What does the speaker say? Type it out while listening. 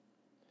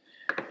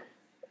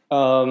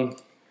Um,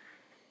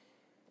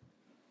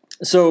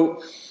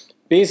 so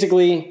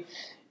basically,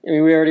 I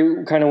mean, we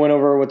already kind of went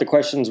over what the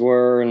questions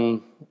were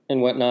and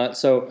whatnot.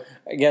 So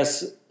I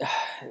guess,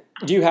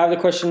 do you have the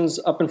questions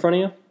up in front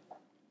of you?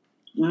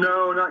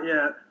 No, not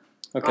yet.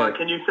 Okay.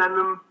 Can you send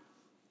them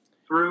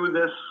through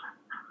this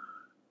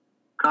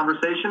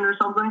conversation or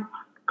something?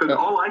 Because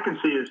all I can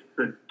see is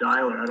the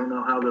dialer. I don't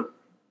know how to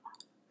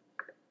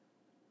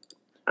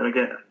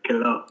get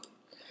it up.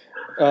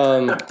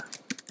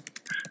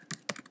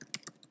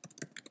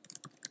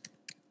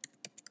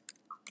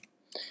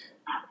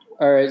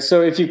 All right.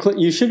 So if you click,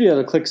 you should be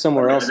able to click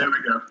somewhere else. There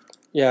we go.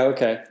 Yeah.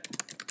 Okay.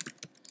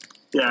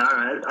 Yeah. All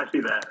right. I see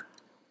that.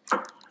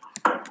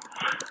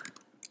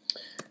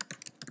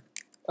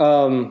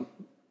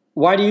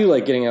 Why do you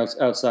like getting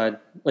outside?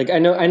 Like I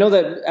know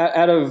that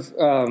out of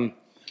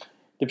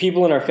the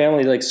people in our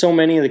family, like so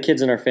many of the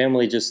kids in our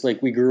family, just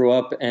like we grew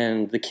up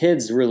and the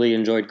kids really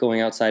enjoyed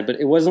going outside, but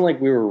it wasn't like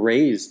we were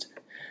raised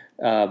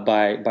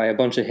by a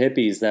bunch of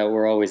hippies that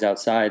were always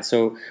outside.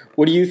 So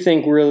what do you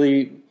think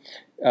really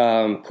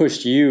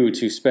pushed you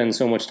to spend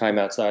so much time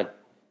outside?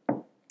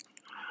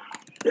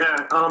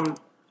 Yeah.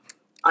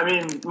 I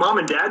mean, Mom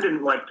and Dad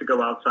didn't like to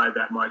go outside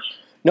that much.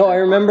 No, I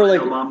remember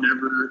like Mom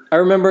never. I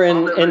remember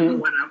Mom never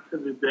went out to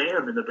the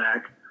dam in the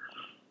back,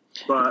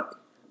 but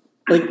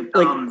like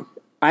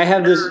I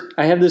have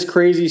this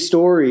crazy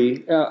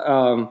story.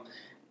 You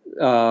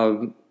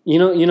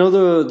know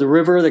the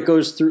river that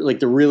goes through,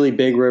 like the really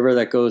big river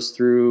that goes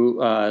through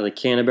like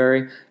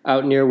Canterbury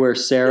out near where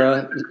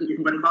Sarah.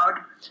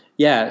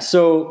 Yeah.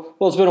 So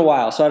well, it's been a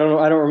while, so I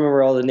don't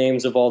remember all the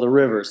names of all the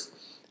rivers.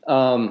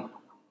 But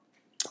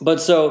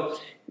so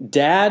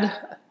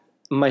Dad,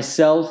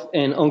 myself,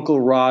 and Uncle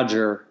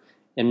Roger,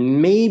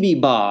 and maybe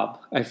Bob,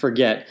 I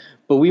forget,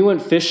 but we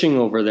went fishing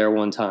over there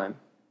one time,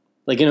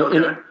 like in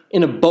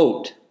a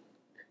boat,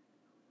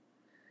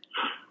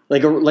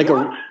 like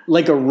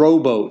a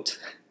rowboat.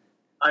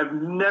 I've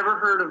never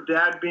heard of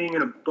Dad being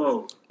in a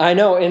boat. I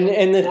know, and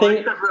the thing,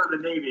 except for the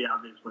Navy,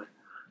 obviously.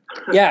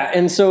 Yeah,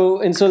 and so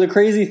the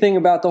crazy thing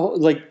about the whole,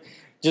 like,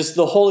 just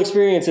the whole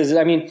experience is,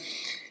 I mean,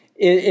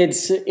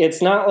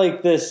 it's not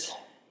like this.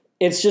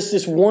 It's just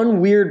this one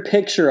weird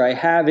picture I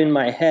have in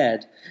my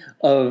head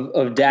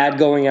of Dad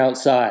going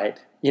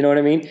outside. You know what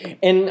I mean?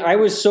 And I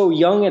was so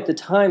young at the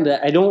time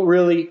that I don't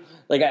really,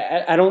 like,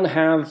 I don't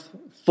have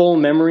full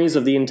memories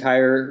of the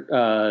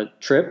entire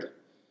trip.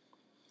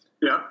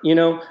 Yeah. You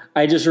know,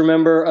 I just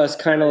remember us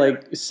kind of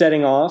like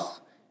setting off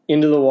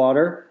into the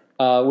water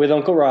with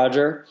Uncle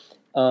Roger.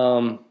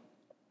 I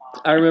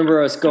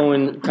remember us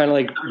going kind of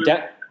like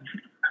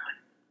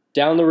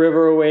down the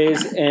river a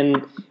ways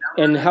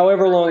and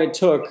however long it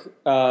took,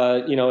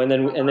 and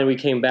then we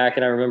came back,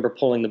 and I remember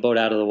pulling the boat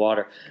out of the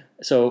water.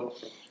 So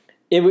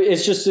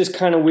it's just this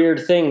kind of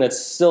weird thing that's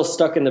still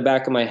stuck in the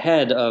back of my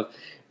head of,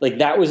 like,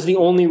 that was the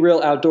only real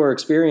outdoor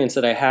experience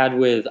that I had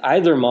with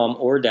either Mom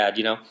or Dad,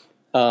 Yeah,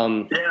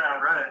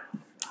 right.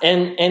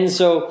 And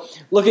so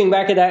looking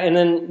back at that, and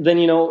then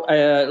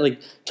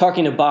like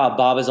talking to Bob.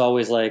 Bob is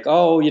always like,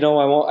 oh, I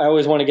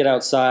always want to get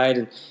outside,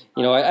 and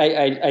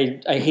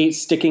I hate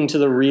sticking to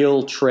the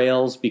real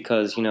trails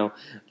because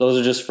those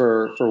are just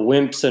for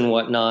wimps and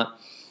whatnot.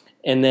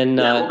 And then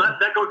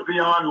that goes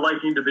beyond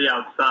liking to be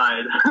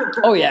outside.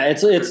 Oh yeah,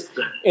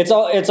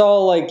 it's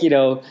all like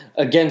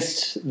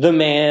against the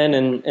man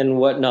and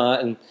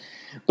whatnot.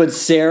 But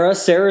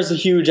Sarah's a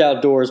huge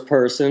outdoors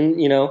person,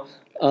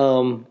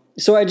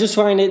 So I just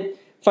find it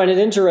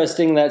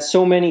interesting that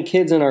so many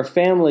kids in our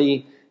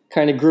family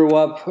kind of grew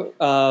up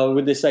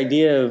with this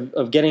idea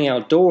of getting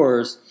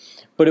outdoors,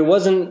 but it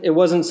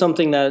wasn't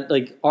something that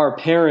like our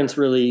parents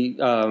really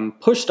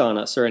pushed on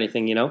us or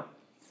anything, No,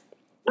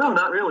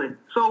 not really.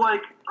 So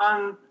like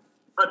on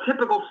a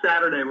typical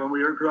Saturday when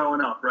we were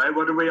growing up, right?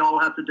 What did we all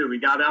have to do? We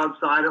got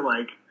outside at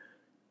like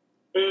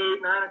 8,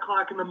 9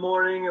 o'clock in the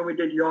morning, and we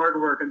did yard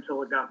work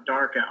until it got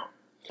dark out.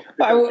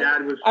 I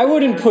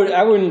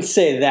wouldn't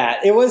say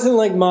that. It wasn't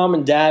like Mom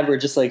and Dad were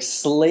just like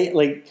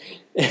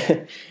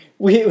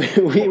we No,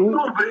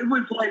 but it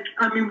was like,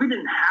 I mean, we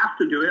didn't have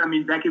to do it. I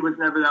mean, Becky was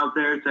never out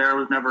there. Sarah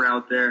was never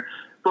out there.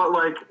 But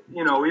like,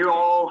 we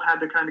all had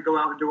to kind of go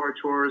out and do our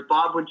chores.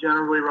 Bob would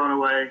generally run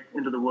away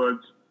into the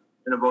woods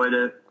and avoid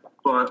it.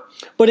 But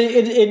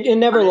it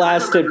never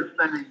lasted.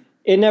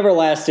 It never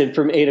lasted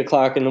from 8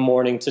 o'clock in the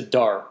morning to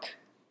dark.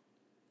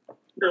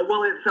 No,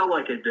 well, it felt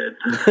like it did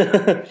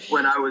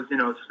when I was,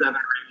 7 or 8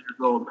 years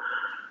old.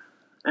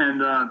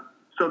 And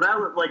so that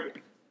was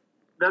like,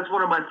 that's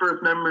one of my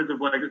first memories of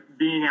like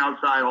being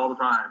outside all the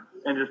time.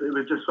 And it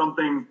was just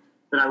something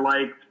that I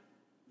liked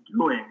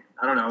doing.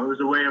 I don't know. It was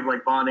a way of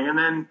like bonding. And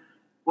then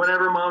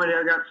whenever Mom and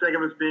Dad got sick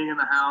of us being in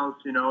the house,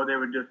 they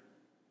would just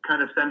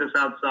kind of send us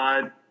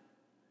outside.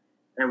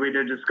 And we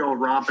did just go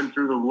romping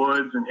through the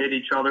woods and hit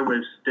each other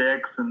with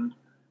sticks. And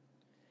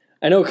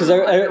I know, because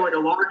I feel like a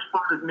large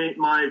part of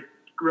my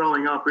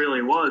growing up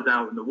really was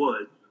out in the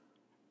woods.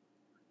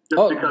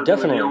 Just because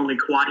definitely. It was the only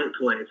quiet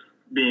place,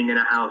 being in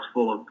a house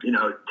full of,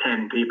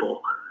 10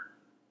 people.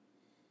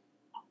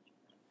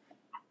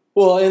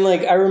 Well, and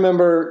like I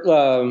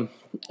remember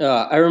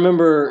I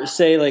remember,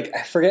 say, like,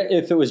 I forget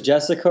if it was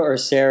Jessica or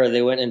Sarah,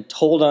 they went and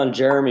told on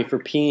Jeremy for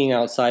peeing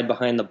outside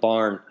behind the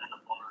barn.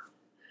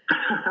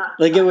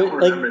 Like it was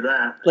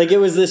like it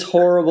was this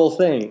horrible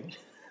thing.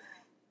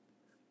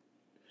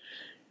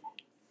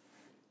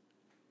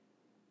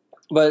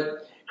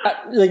 But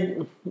like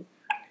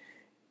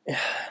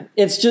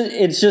it's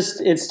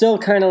still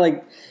kind of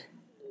like,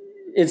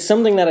 it's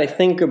something that I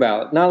think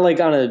about, not like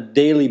on a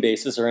daily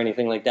basis or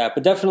anything like that,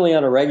 but definitely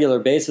on a regular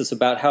basis,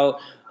 about how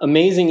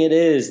amazing it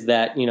is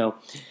that,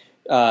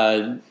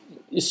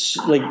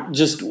 like,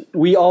 just,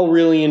 we all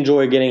really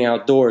enjoy getting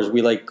outdoors.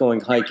 We like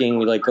going hiking,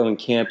 we like going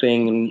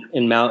camping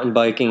and mountain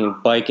biking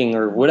and biking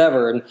or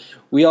whatever, and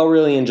we all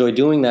really enjoy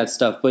doing that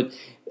stuff. But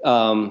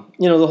the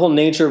whole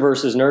nature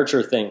versus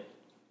nurture thing,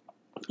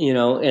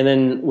 and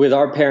then with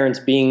our parents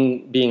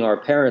being our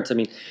parents. I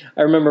mean,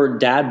 I remember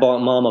Dad bought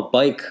Mom a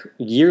bike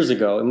years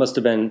ago. It must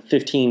have been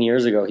 15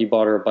 years ago. He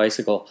bought her a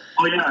bicycle.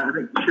 Oh yeah, I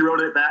think she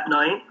rode it that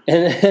night,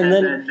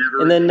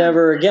 and then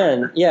never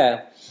again.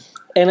 Yeah,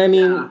 and I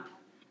mean. Yeah.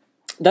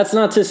 That's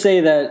not to say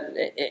that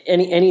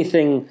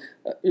anything,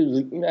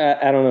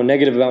 I don't know,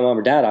 negative about Mom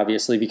or Dad,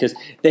 obviously, because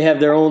they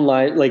have their own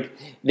life. Like,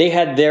 they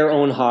had their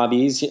own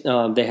hobbies,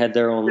 they had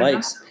their own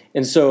likes,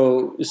 and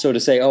so to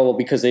say, oh well,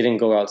 because they didn't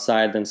go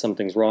outside, then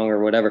something's wrong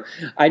or whatever.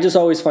 I just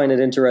always find it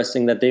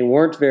interesting that they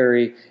weren't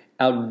very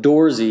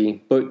outdoorsy,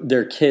 but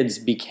their kids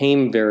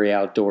became very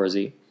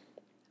outdoorsy.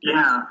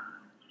 Yeah.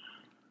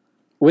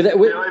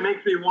 It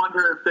makes me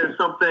wonder if there's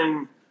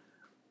something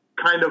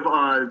kind of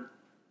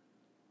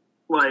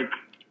like.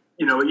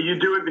 You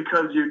do it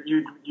because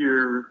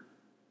you're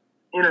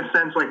in a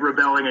sense like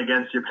rebelling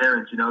against your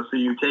parents, so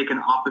you take an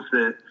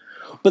opposite.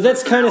 But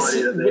that's kind of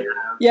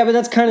but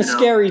that's kind of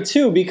scary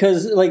too,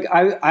 because like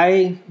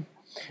I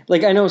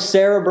know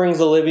Sarah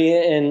brings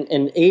Olivia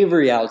and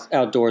Avery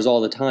outdoors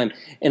all the time,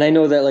 and I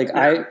know that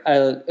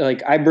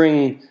I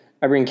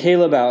bring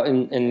Caleb out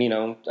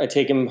and I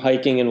take him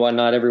hiking and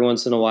whatnot every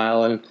once in a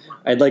while, and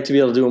I'd like to be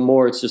able to do it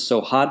more. It's just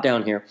so hot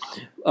down here,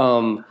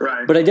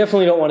 right. But I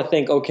definitely don't want to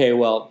think, okay,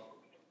 well.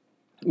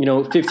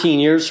 15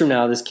 years from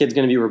now, this kid's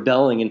going to be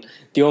rebelling, and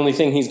the only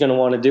thing he's going to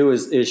want to do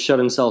is shut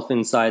himself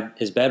inside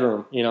his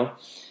bedroom,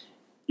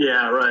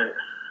 Yeah, right.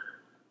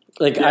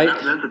 Like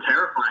that's a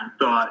terrifying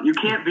thought. You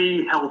can't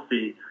be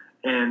healthy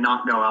and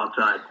not go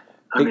outside.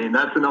 I mean,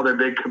 that's another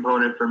big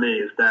component for me,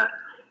 is that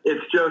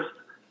it's just,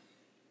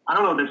 I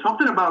don't know, there's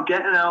something about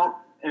getting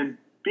out and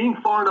being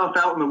far enough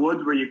out in the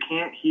woods where you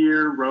can't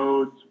hear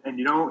roads and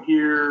you don't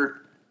hear,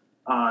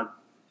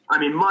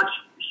 much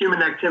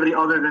human activity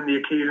other than the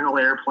occasional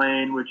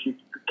airplane, which you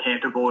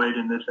can't avoid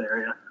in this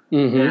area.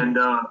 Mm-hmm. And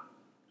I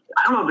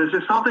don't know, there's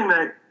just something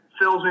that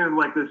fills me with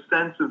like this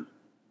sense of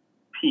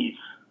peace,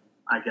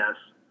 I guess.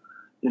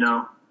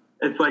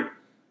 It's like,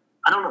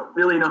 I don't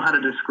really know how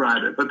to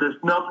describe it, but there's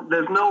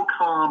no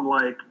calm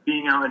like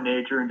being out in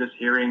nature and just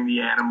hearing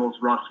the animals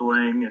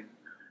rustling and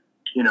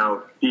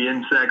the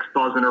insects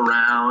buzzing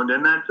around,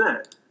 and that's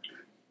it.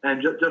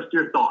 And just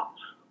your thoughts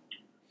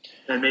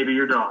and maybe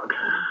your dog.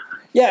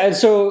 Yeah, and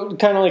so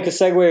kind of like a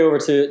segue over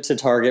to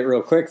Target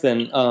real quick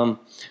then.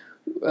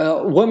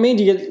 What made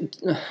you get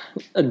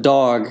a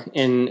dog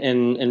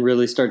and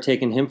really start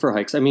taking him for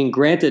hikes? I mean,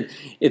 granted,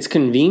 it's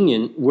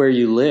convenient where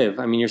you live.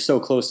 I mean, you're so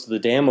close to the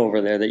dam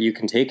over there that you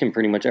can take him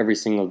pretty much every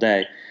single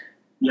day.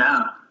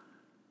 Yeah.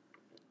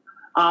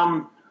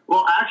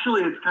 Well,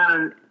 actually, it's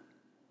kind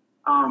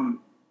of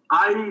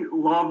I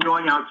love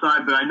going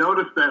outside, but I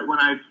noticed that when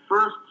I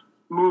first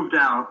moved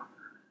out,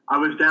 I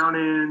was down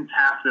in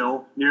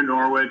Taffville near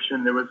Norwich,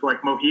 and there was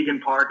like Mohegan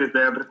Park is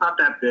there, but it's not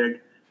that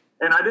big.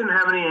 And I didn't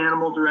have any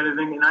animals or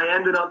anything, and I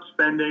ended up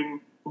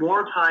spending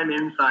more time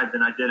inside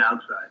than I did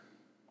outside.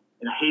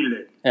 And I hated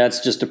it.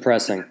 That's just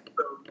depressing.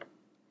 So,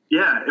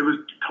 yeah, it was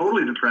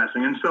totally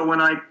depressing. And so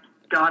when I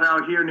got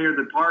out here near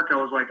the park, I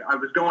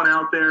was going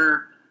out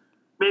there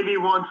maybe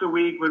once a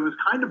week, but it was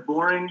kind of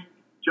boring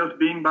just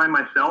being by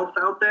myself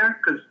out there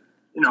because,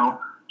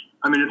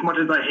 as much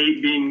as I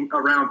hate being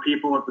around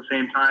people at the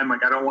same time,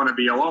 like I don't want to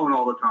be alone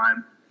all the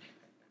time.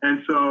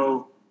 And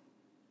so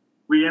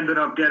we ended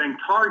up getting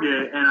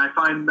Target, and I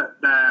find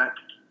that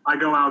I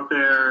go out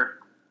there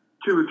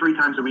 2 or 3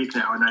 times a week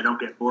now, and I don't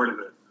get bored of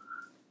it.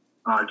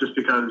 Just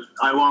because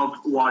I love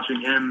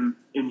watching him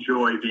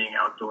enjoy being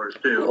outdoors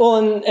too.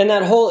 Well, and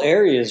that whole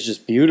area is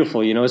just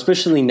beautiful,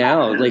 especially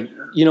now. Like,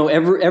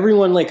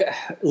 everyone, like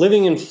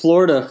living in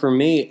Florida for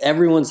me,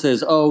 everyone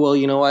says, oh, well,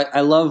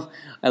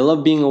 I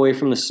love being away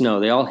from the snow.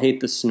 They all hate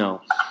the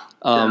snow.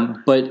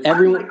 But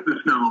everyone, I like the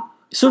snow.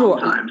 So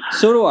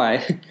do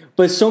I.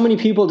 But so many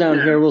people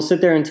down here will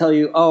sit there and tell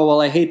you, oh, well,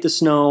 I hate the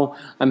snow.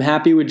 I'm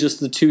happy with just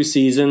the 2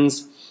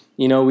 seasons.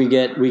 We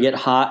get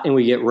hot and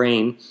we get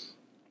rain.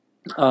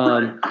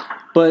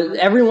 But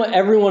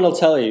everyone will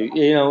tell you,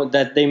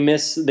 that they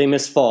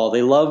miss fall.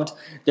 They loved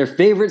their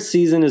favorite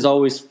season is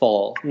always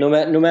fall. No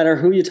matter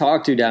who you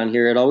talk to down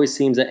here, it always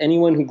seems that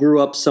anyone who grew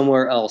up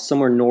somewhere else,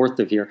 somewhere north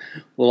of here,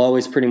 will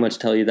always pretty much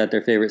tell you that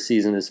their favorite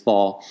season is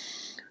fall.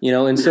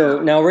 And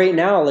so now right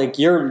now, like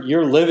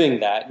you're living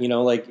that,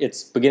 like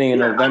it's beginning of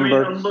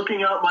November. I'm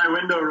looking out my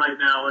window right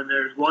now, and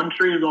there's one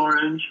tree is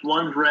orange,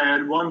 one's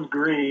red, one's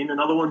green,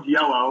 another one's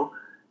yellow.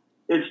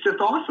 It's just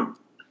awesome.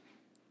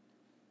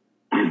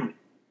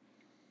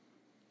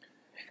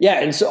 Yeah,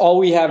 and so all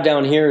we have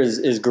down here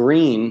is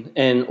green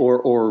and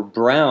or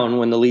brown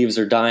when the leaves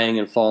are dying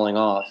and falling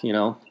off,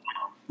 Yeah.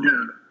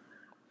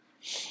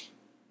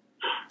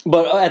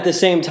 But at the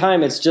same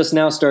time, it's just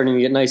now starting to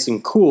get nice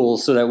and cool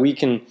so that we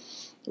can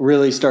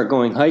really start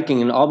going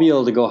hiking, and I'll be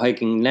able to go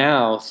hiking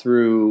now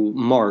through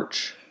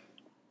March.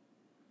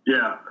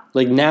 Yeah.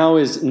 Like now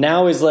is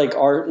like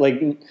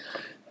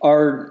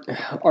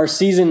our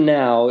season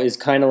now is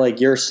kind of like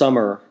your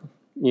summer.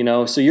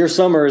 So your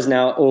summer is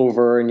now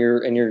over, and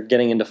you're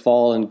getting into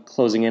fall and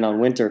closing in on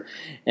winter,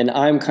 and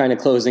I'm kind of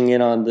closing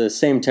in on the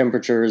same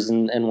temperatures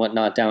and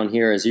whatnot down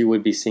here as you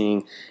would be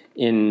seeing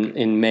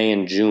in May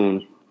and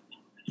June.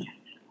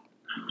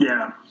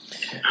 Yeah.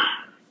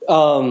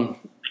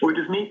 Which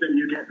is neat that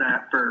you get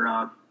that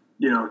for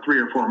 3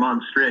 or 4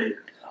 months straight.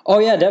 Oh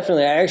yeah,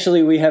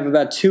 definitely. We have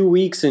about 2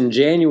 weeks in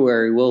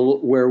January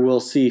where we'll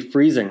see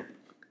freezing.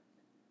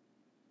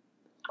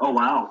 Oh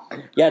wow!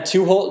 Yeah,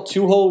 two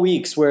whole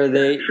weeks where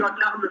they shut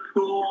down the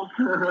schools.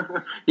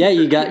 Yeah,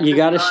 you got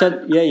to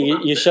shut. Yeah,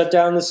 you shut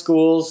down the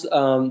schools.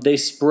 They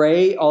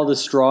spray all the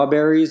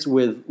strawberries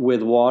with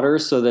water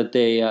so that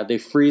they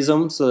freeze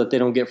them so that they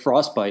don't get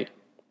frostbite.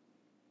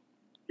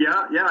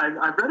 Yeah,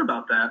 I've read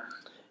about that.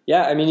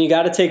 Yeah, I mean you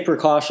got to take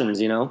precautions,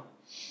 Yep.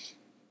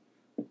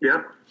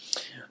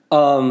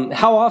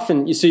 How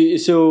often?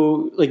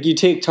 So like you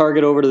take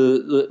Target over to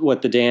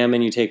the dam,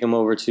 and you take them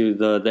over to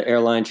the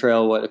airline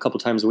trail. A couple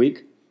times a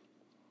week?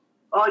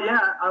 Oh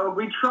yeah,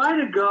 we try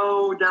to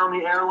go down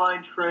the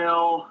airline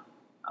trail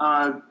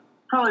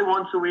probably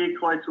once a week,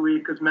 twice a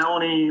week, because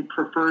Melanie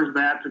prefers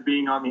that to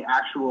being on the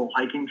actual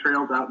hiking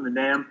trails out in the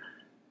dam.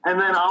 And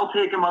then I'll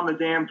take him on the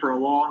dam for a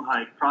long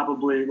hike.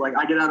 Probably like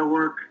I get out of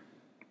work,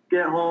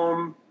 get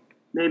home,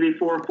 maybe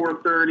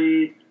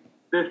 4:30.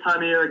 This time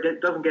of year,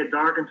 it doesn't get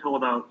dark until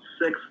about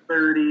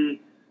 6:30,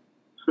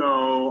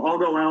 so I'll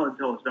go out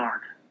until it's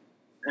dark.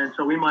 And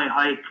so we might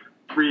hike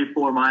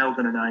 3-4 miles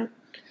in a night.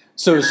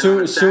 So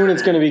soon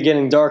it's going to be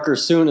getting darker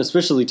soon,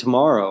 especially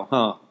tomorrow,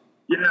 huh?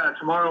 Yeah,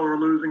 tomorrow we're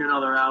losing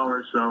another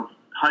hour, so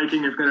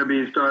hiking is going to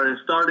be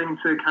starting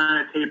to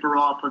kind of taper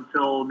off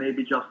until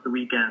maybe just the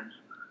weekends.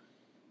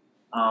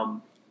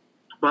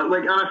 But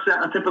like on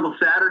a typical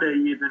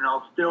Saturday even,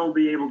 I'll still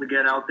be able to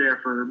get out there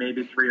for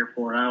maybe 3 or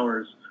 4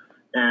 hours.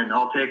 And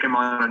I'll take him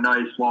on a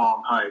nice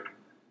long hike.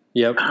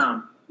 Yep.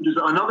 Just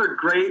another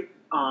great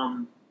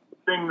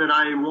thing that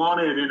I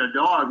wanted in a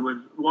dog was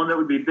one that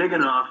would be big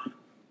enough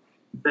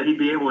that he'd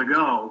be able to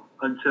go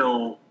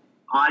until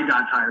I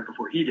got tired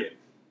before he did.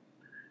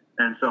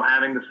 And so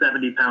having the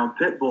 70-pound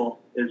pit bull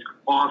is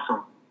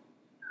awesome.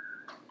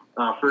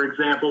 For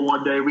example,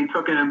 one day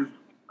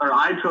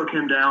I took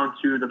him down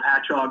to the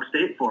Patchogue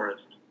State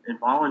Forest in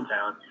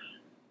Voluntown.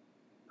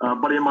 A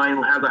buddy of mine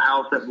has a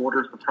house that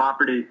borders the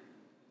property.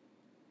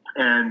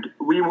 And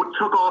we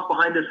took off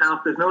behind his house.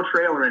 There's no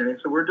trail or anything,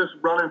 so we're just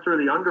running through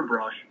the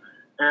underbrush.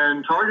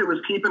 And Target was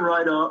keeping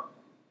right up,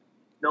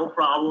 no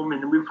problem.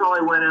 And we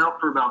probably went out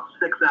for about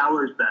 6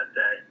 hours that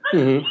day.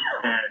 Mm-hmm.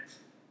 And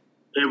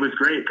it was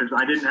great because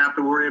I didn't have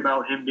to worry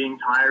about him being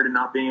tired and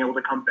not being able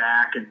to come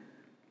back. And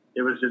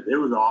it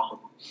was awesome.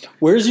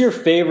 Where's your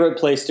favorite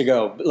place to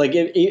go? Like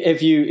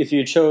if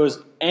you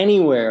chose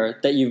anywhere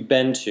that you've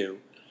been to,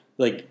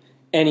 like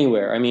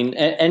anywhere. I mean,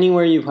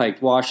 anywhere you've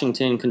hiked,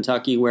 Washington,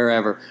 Kentucky,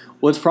 wherever.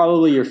 What's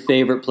probably your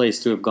favorite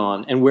place to have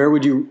gone? And where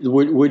would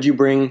you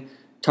bring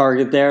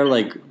Target there?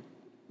 Like,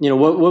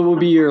 what would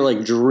be your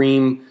like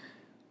dream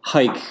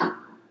hike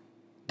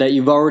that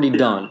you've already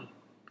done?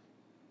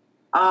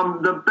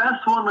 The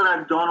best one that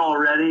I've done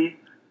already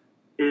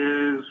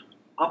is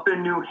up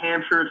in New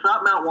Hampshire. It's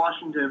not Mount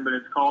Washington, but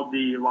it's called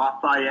the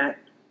Lafayette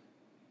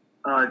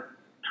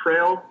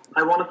Trail,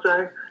 I want to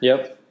say.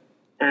 Yep.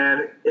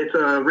 And it's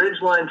a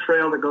ridgeline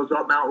trail that goes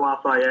up Mount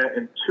Lafayette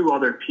and 2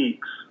 other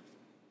peaks.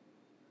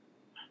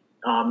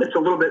 It's a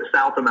little bit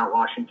south of Mount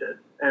Washington.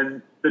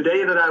 And the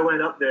day that I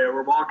went up there,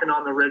 we're walking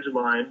on the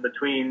ridgeline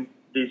between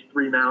these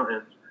 3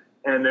 mountains,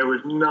 and there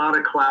was not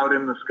a cloud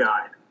in the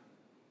sky.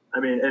 I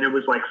mean, and it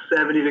was like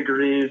 70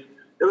 degrees.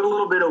 There was a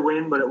little bit of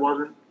wind, but it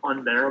wasn't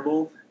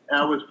unbearable.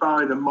 And it was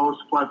probably the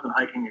most pleasant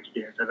hiking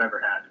experience I've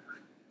ever had.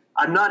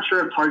 I'm not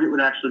sure if Target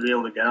would actually be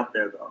able to get up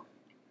there, though.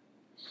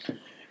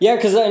 Yeah,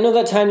 because I know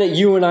that time that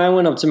you and I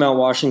went up to Mount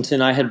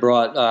Washington, I had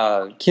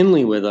brought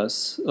Kinley with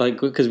us,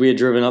 like because we had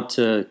driven up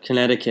to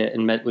Connecticut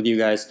and met with you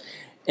guys,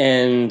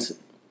 and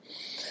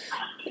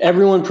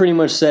everyone pretty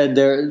much said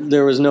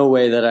there was no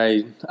way that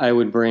I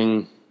would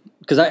bring,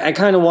 because I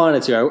kind of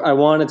wanted to. I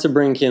wanted to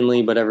bring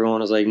Kinley, but everyone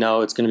was like,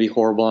 no, it's going to be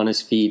horrible on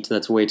his feet.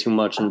 That's way too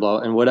much and blah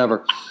and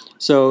whatever.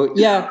 So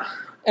yeah.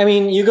 I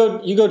mean, you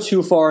go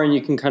too far and you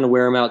can kind of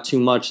wear them out too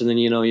much, and then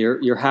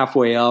you're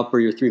halfway up or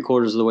you're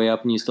 3/4 of the way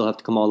up, and you still have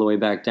to come all the way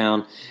back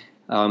down,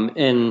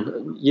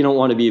 and you don't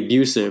want to be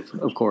abusive,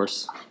 of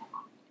course.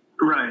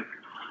 Right.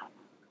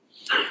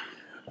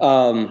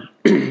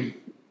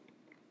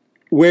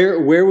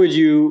 Where would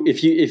you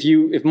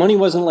if money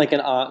wasn't like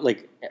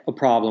like a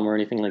problem or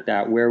anything like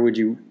that, where would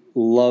you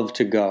love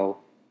to go?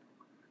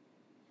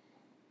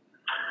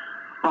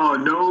 Oh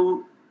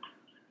no,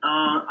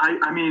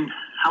 I mean,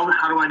 how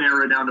do I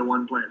narrow it down to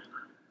one place?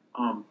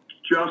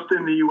 Just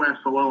in the U.S.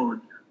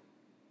 alone,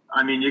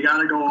 I mean, you got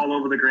to go all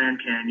over the Grand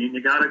Canyon.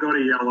 You got to go to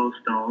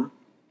Yellowstone.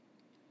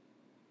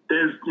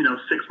 There's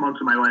 6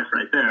 months of my life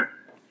right there.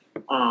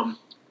 I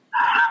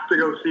have to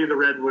go see the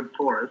redwood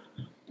forests.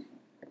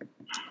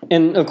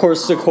 And of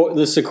course,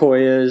 the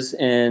sequoias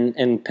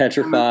and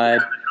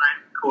petrified.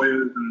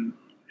 Sequoias and,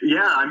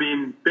 yeah, I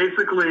mean,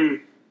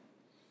 basically,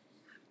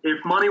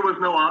 if money was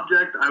no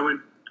object, I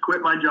would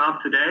quit my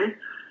job today,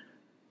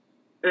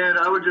 and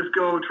I would just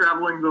go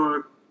traveling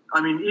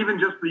even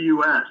just the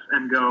U.S.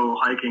 and go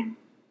hiking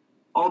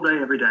all day,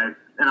 every day.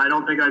 And I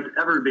don't think I'd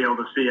ever be able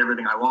to see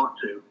everything I want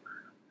to.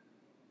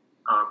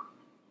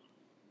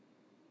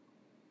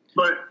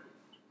 But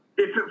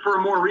for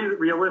a more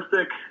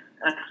realistic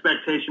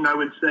expectation, I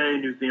would say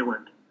New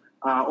Zealand,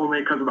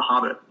 only because of The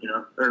Hobbit,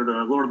 or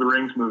the Lord of the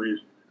Rings movies.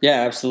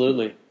 Yeah,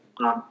 absolutely.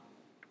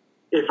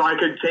 If I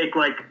could take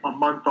like a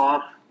month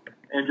off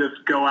and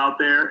just go out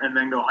there and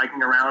then go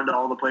hiking around to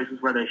all the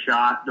places where they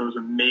shot those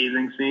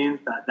amazing scenes,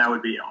 that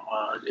would be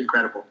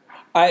incredible.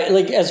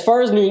 As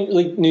far as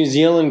New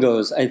Zealand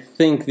goes, I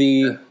think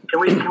the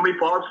Can we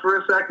pause for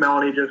a sec?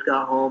 Melanie just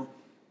got home.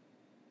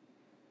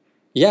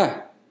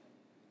 Yeah.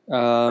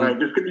 All right,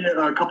 just give me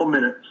a couple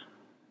minutes.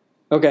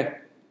 Okay.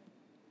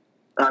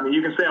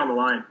 You can stay on the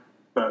line,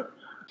 but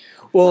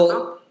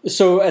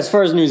so as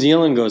far as New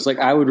Zealand goes,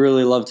 I would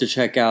really love to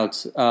check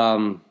out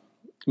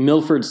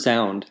Milford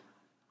Sound.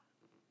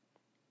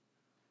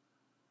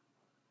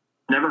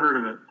 Never heard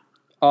of it.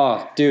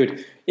 Oh,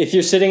 dude. If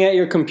you're sitting at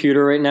your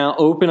computer right now,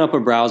 open up a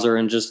browser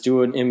and just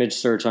do an image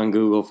search on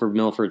Google for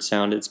Milford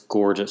Sound. It's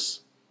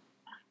gorgeous.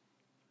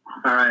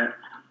 All right.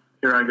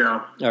 Here I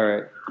go. All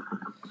right.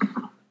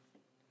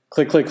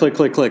 Click, click, click,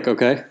 click, click,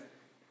 okay?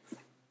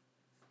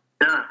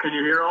 Yeah, can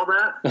you hear all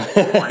that?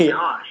 Oh, my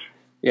gosh.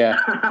 Yeah.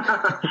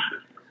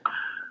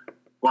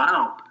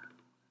 Wow.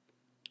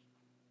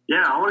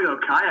 Yeah, I want to go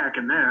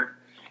kayaking there.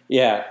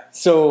 Yeah.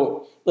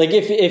 So,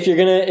 if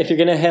you're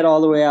gonna head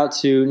all the way out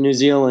to New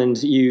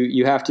Zealand,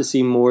 you have to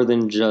see more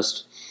than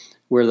just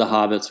where the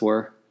hobbits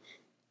were.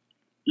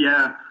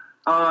 Yeah.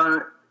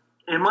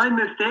 Am I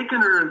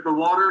mistaken, or is the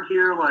water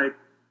here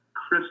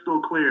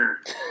crystal clear?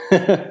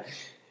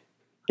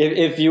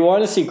 If you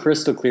want to see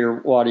crystal clear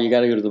water, you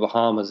got to go to the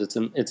Bahamas.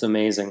 It's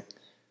amazing.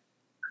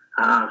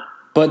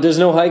 But there's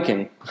no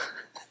hiking.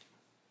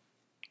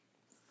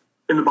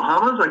 In the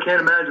Bahamas? I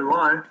can't imagine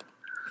why.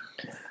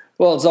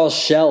 Well, it's all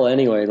shell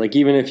anyway.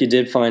 Even if you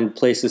did find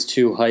places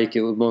to hike,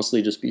 it would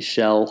mostly just be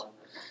shell.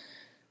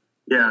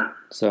 Yeah.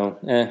 So,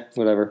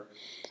 whatever.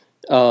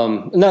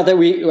 Not that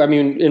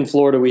in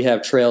Florida we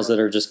have trails that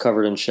are just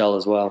covered in shell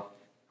as well.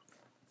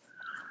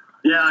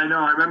 Yeah, I know.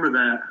 I remember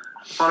that.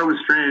 I thought it was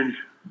strange.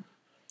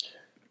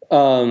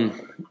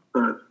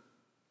 But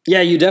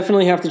yeah, you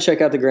definitely have to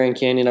check out the Grand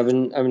Canyon. I've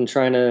been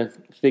trying to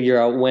figure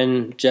out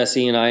when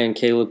Jesse and I and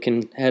Caleb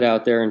can head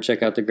out there and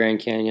check out the Grand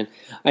Canyon.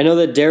 I know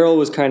that Daryl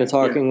was kind of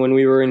talking when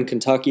we were in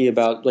Kentucky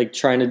about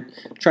trying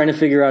to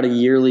figure out a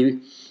yearly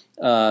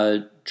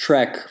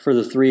trek for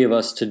the three of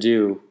us to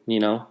do,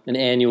 an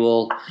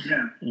annual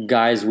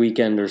guys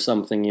weekend or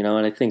something, and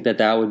I think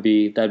that'd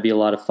be a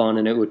lot of fun,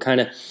 and it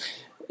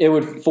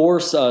would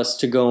force us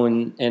to go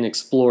and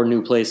explore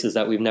new places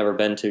that we've never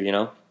been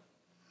to,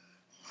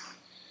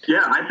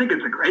 Yeah, I think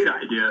it's a great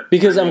idea.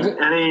 Because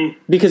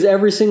because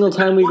every single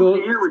time we go,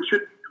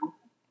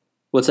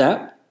 what's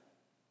that?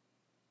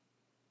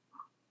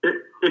 If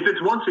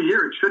it's once a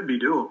year, it should be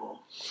doable.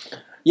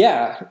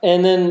 Yeah,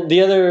 and then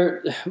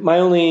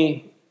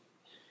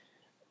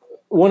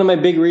one of my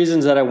big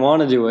reasons that I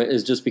want to do it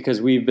is just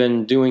because we've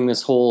been doing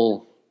this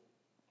whole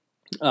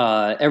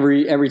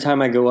every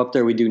time I go up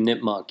there, we do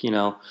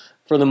nipmuc,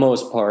 for the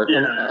most part,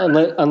 yeah.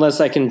 unless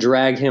I can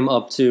drag him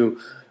up to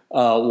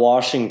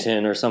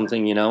Washington or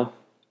something, Yeah.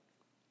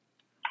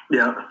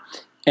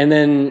 And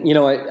then, it's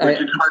hard for him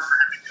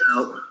to get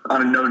out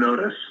on no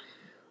notice.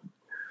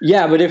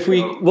 Yeah, but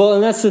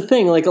and that's the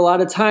thing, a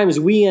lot of times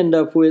we end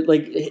up with,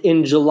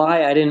 in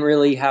July, I didn't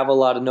really have a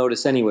lot of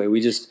notice anyway.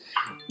 We just,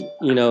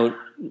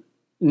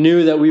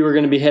 knew that we were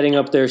going to be heading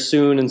up there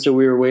soon, and so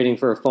we were waiting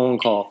for a phone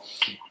call.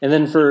 And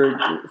then for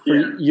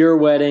your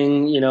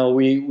wedding,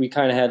 we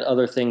kind of had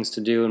other things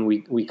to do, and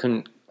we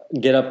couldn't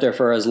get up there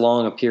for as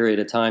long a period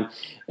of time.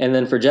 And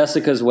then for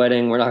Jessica's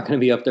wedding, we're not going to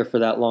be up there for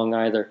that long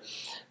either.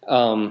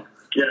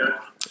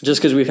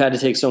 Just because we've had to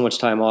take so much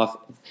time off,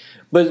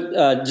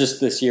 but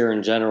just this year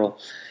in general.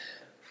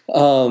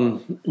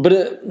 But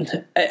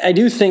I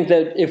do think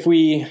that if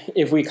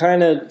we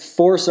kind of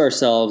force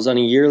ourselves on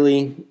a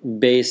yearly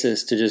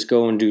basis to just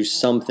go and do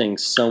something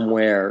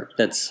somewhere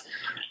that's,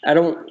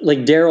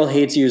 Daryl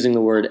hates using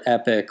the word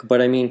epic,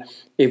 but I mean,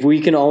 if we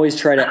can always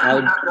try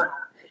to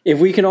if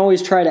we can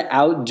always try to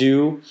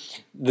outdo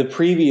the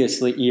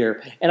previous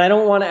year, and I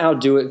don't want to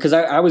outdo it because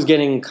I was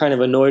getting kind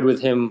of annoyed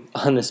with him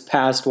on this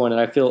past one, and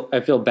I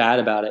feel bad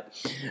about it.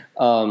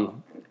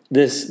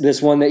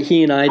 This one that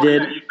he and I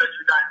did. Yeah, you said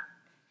you guys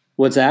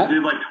What's that?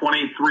 did like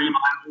 23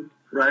 miles,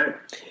 right?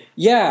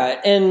 Yeah,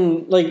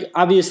 and like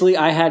obviously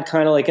I had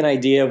kind of like an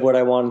idea of what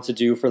I wanted to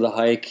do for the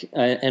hike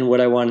and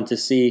what I wanted to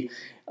see.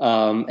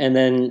 And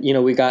then,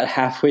 we got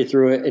halfway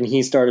through it and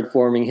he started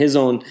forming his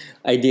own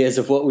ideas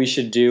of what we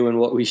should do and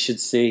what we should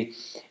see.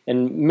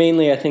 And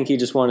mainly I think he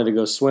just wanted to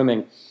go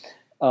swimming.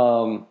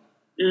 Yeah,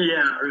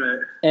 right.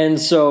 And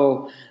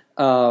so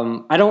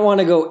I don't want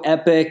to go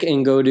epic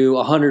and go do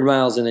 100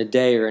 miles in a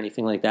day or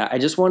anything like that. I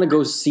just want to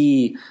go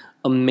see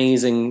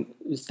amazing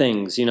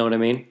things. You know what I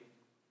mean?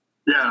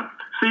 Yeah.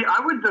 See, I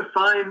would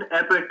define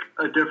epic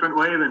a different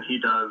way than he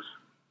does.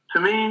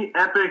 To me,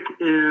 epic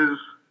is,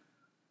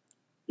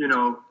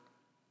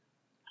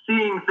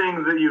 seeing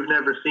things that you've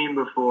never seen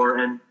before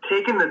and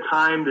taking the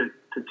time to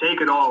take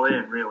it all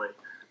in, really.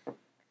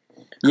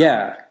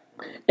 Yeah.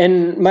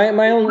 And my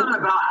own... It's not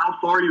about how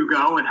far you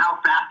go and how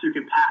fast you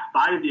can pass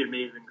by the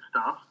amazing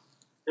stuff.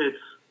 It's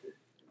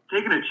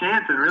taking a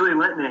chance and really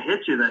letting it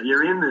hit you that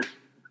you're in this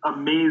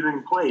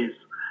amazing place,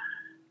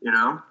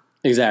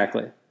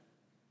 Exactly.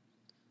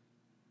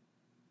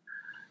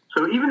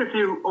 So even if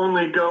you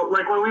only go,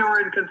 like when we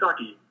were in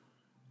Kentucky,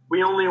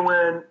 we only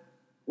went,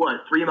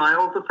 3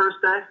 miles the first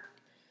day?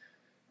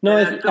 No,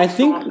 I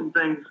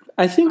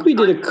think we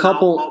did a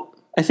couple.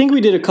 I think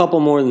we did a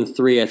couple more than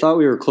 3. I thought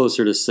we were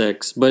closer to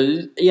 6, but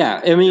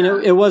yeah, I mean,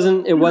 it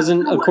wasn't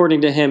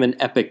according to him an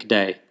epic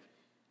day.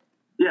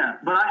 Yeah,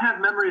 but I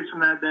have memories from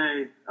that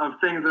day of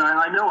things that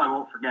I know I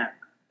won't forget.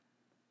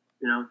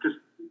 Just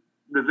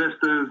the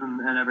vistas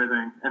and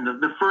everything, and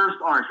the first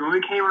arch. When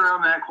we came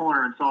around that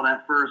corner and saw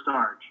that first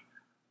arch,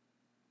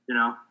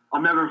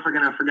 I'm never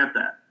going to forget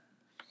that.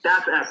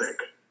 That's epic.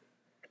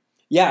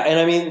 Yeah, and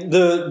I mean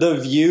the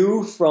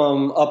view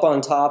from up on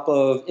top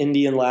of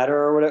Indian Ladder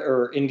or whatever,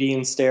 or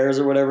Indian Stairs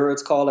or whatever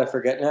it's called, I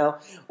forget now,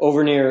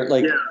 over near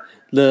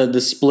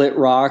the split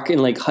rock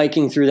and like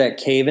hiking through that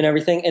cave and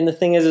everything. And the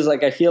thing is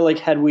like I feel like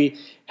had we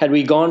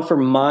gone for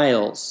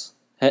miles,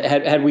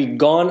 had we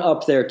gone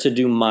up there to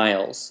do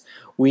miles,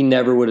 we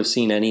never would have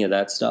seen any of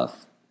that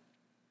stuff.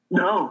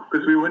 No,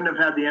 because we wouldn't have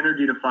had the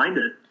energy to find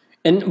it.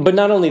 But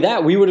not only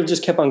that, we would have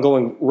just kept on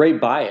going right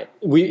by it.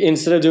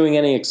 Instead of doing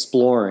any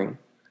exploring.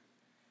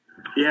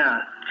 Yeah,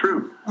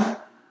 true.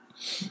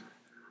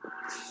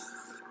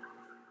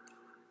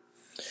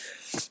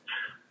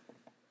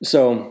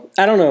 So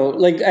I don't know.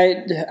 Like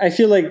I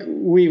feel like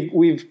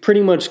we've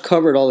pretty much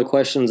covered all the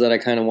questions that I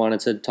kind of wanted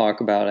to talk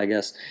about, I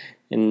guess,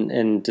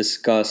 and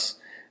discuss.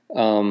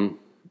 What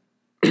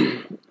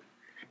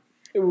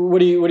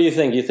do you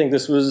think? You think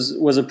this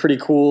was a pretty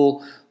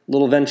cool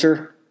little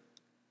venture?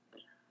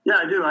 Yeah,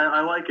 I do.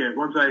 I like it.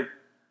 Once I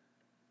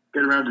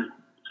get around to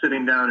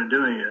sitting down and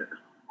doing it,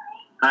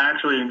 I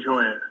actually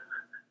enjoy it.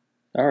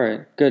 All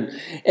right, good.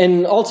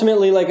 And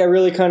ultimately, like, I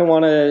really kind of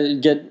want to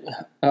get.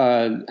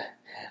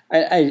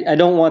 I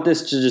don't want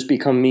this to just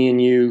become me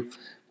and you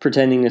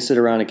pretending to sit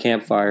around a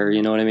campfire.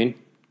 You know what I mean?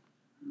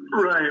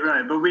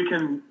 Right. But we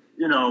can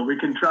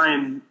try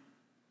and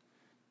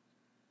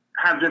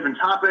have different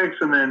topics,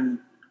 and then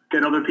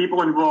get other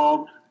people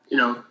involved.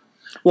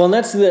 Well, and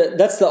that's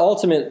the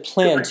ultimate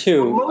plan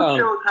too. Most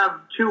shows have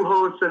 2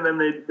 hosts, and then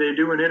they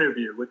do an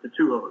interview with the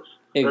 2 hosts.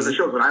 Or the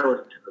shows that I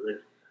listen to, at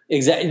least.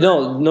 Exactly.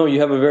 No,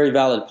 you have a very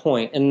valid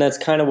point, and that's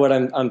kind of what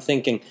I'm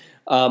thinking.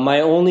 My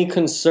only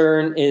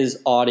concern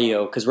is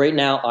audio, because right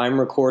now I'm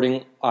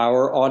recording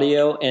our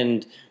audio,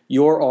 and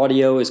your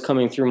audio is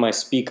coming through my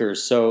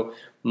speakers. So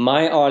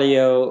my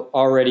audio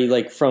already,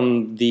 like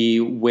from the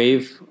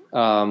wave,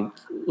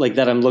 like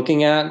that I'm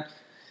looking at,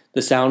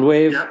 the sound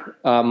wave,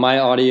 my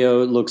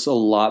audio looks a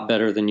lot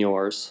better than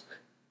yours.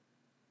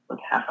 Like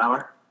half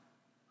hour?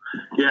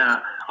 Yeah.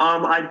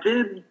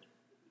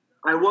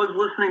 I was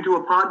listening to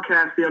a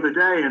podcast the other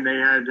day, and they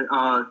had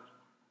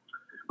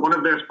one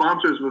of their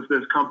sponsors was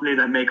this company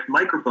that makes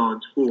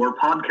microphones for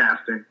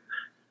podcasting,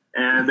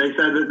 and they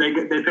said that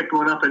they picked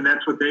one up, and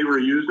that's what they were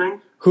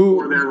using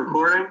for their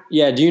recording.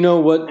 Yeah, do you know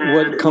what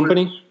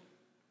company?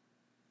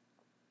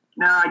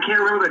 I can't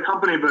remember the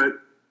company, but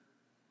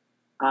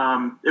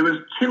it was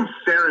Tim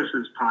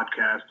Ferriss's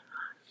podcast.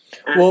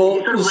 And he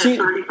said it was like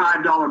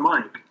 $35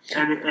 mic,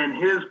 and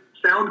his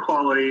sound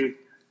quality,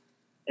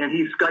 and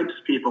he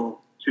Skypes people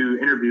to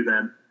interview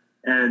them,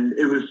 and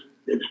it was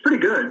pretty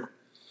good.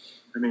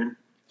 I mean,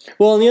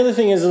 well, and the other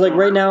thing is like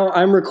right now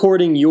I'm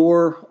recording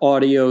your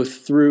audio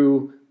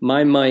through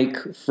my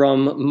mic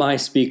from my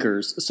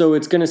speakers, so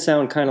it's going to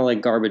sound kind of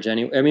like garbage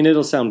anyway. I mean,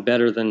 it'll sound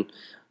better than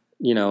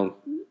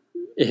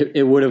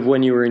it would have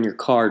when you were in your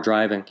car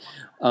driving.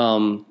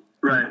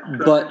 Right.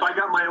 So but if I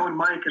got my own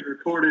mic and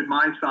recorded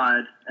my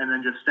side and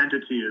then just sent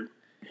it to you.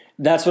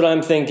 That's what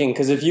I'm thinking,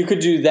 because if you could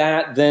do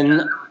that,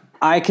 then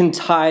I can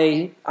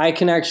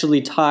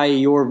actually tie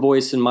your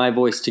voice and my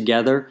voice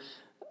together.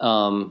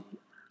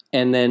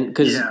 And then,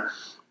 because,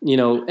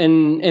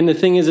 and the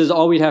thing is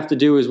all we'd have to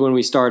do is when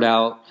we start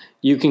out,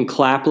 you can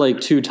clap like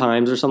 2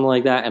 times or something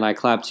like that, and I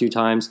clap 2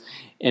 times,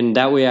 and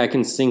that way I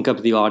can sync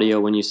up the audio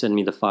when you send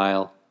me the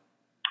file.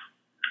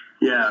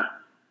 Yeah.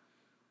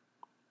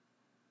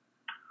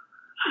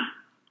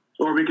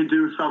 Or we could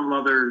do some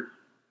other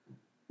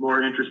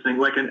more interesting,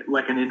 like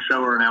an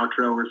intro or an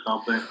outro or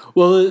something.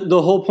 Well,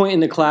 the whole point in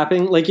the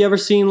clapping, like you ever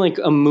seen like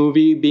a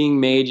movie being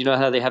made, you know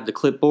how they have the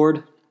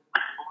clipboard?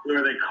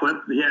 Where they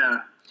clip,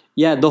 yeah.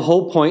 Yeah, the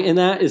whole point in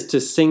that is to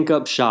sync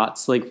up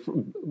shots like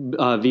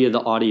via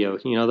the audio.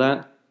 You know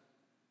that?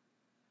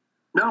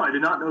 No, I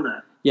did not know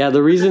that. Yeah,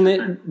 the reason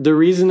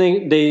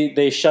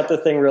they shut the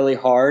thing really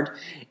hard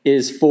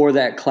is for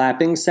that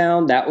clapping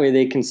sound. That way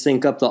they can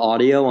sync up the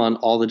audio on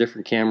all the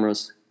different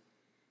cameras.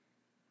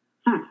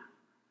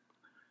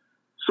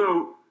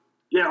 So,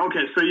 yeah,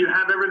 okay. So you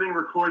have everything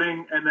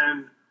recording, and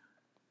then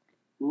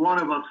one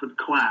of us would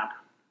clap,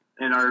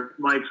 and our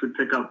mics would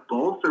pick up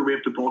both, or we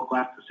have to both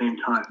clap at the same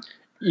time?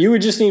 You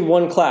would just need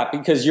one clap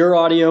because your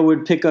audio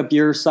would pick up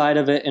your side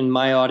of it, and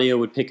my audio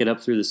would pick it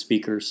up through the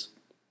speakers.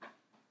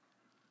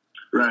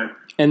 Right.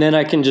 And then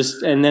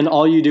and then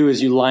all you do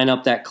is you line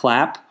up that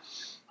clap,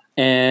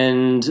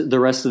 and the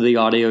rest of the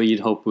audio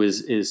you'd hope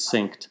is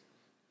synced.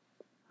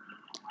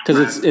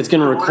 Because it's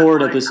going to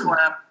record at this.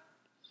 Clap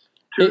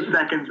 2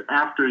 seconds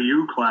after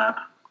you clap,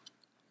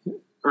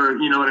 or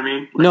you know what I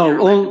mean? Like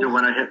no,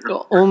 when I hit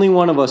record. Only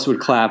one of us would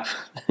clap.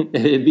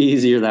 It'd be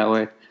easier that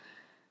way.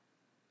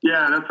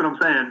 Yeah, that's what I'm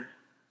saying.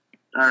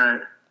 All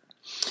right.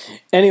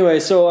 Anyway,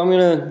 so I'm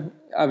going to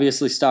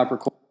obviously stop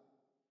recording.